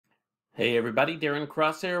Hey everybody, Darren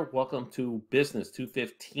Cross here. Welcome to Business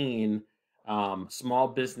 215, Small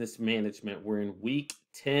Business Management. We're in week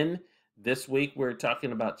 10. This week we're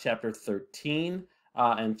talking about chapter 13,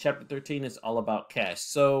 and chapter 13 is all about cash.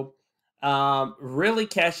 Really,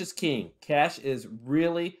 cash is king. Cash is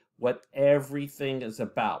really what everything is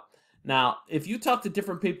about. Now, if you talk to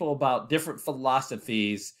different people about different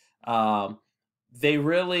philosophies, they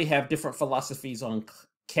really have different philosophies on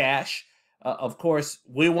cash. Of course,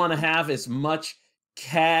 we want to have as much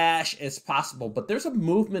cash as possible, but there's a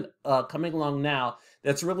movement coming along now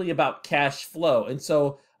that's really about cash flow. And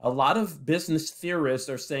so a lot of business theorists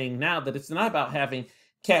are saying now that it's not about having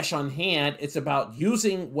cash on hand, it's about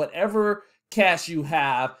using whatever cash you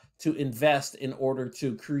have to invest in order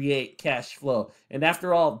to create cash flow. And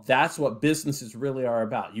after all, that's what businesses really are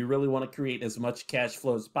about. You really want to create as much cash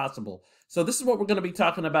flow as possible. So this is what we're going to be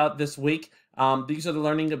talking about this week. These are the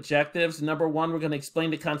learning objectives. Number one, we're going to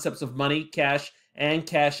explain the concepts of money, cash, and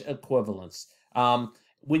cash equivalents.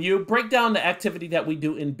 When you break down the activity that we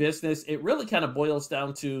do in business, it really kind of boils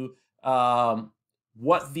down to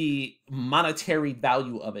what the monetary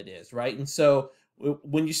value of it is, right? And so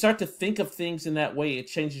when you start to think of things in that way, it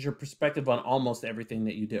changes your perspective on almost everything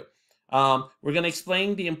that you do. We're going to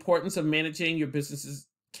explain the importance of managing your business's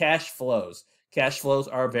cash flows. Cash flows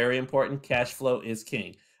are very important. Cash flow is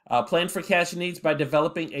king. Plan for cash needs by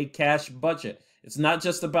developing a cash budget. It's not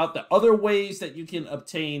just about the other ways that you can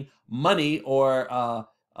obtain money or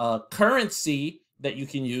currency that you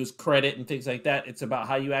can use, credit and things like that. It's about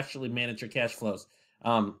how you actually manage your cash flows.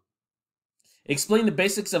 Explain the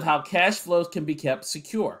basics of how cash flows can be kept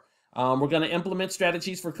secure. We're going to implement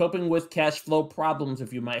strategies for coping with cash flow problems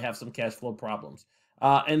if you might have some cash flow problems.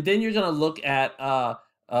 And then you're going to look at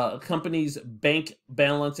a company's bank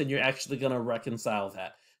balance, and you're actually going to reconcile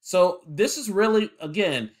that. So this is really,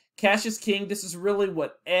 again, cash is king. This is really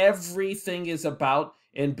what everything is about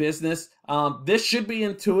in business. This should be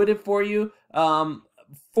intuitive for you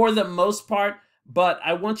for the most part, but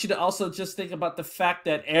I want you to also just think about the fact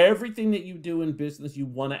that everything that you do in business, you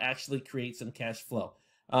want to actually create some cash flow.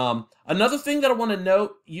 Another thing that I want to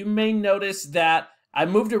note, you may notice that I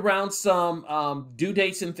moved around some due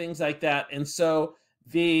dates and things like that. And so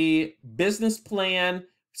the business plan,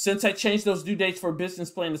 since I changed those due dates for business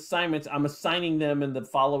plan assignments, I'm assigning them in the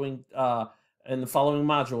following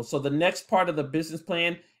module. So the next part of the business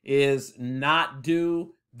plan is not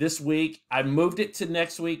due this week. I moved it to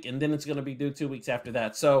next week, and then it's going to be due 2 weeks after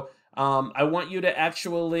that. So I want you to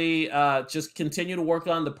actually just continue to work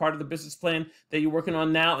on the part of the business plan that you're working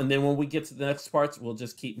on now, and then when we get to the next parts, we'll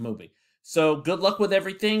just keep moving. So good luck with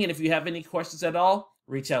everything, and if you have any questions at all,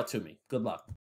 reach out to me. Good luck.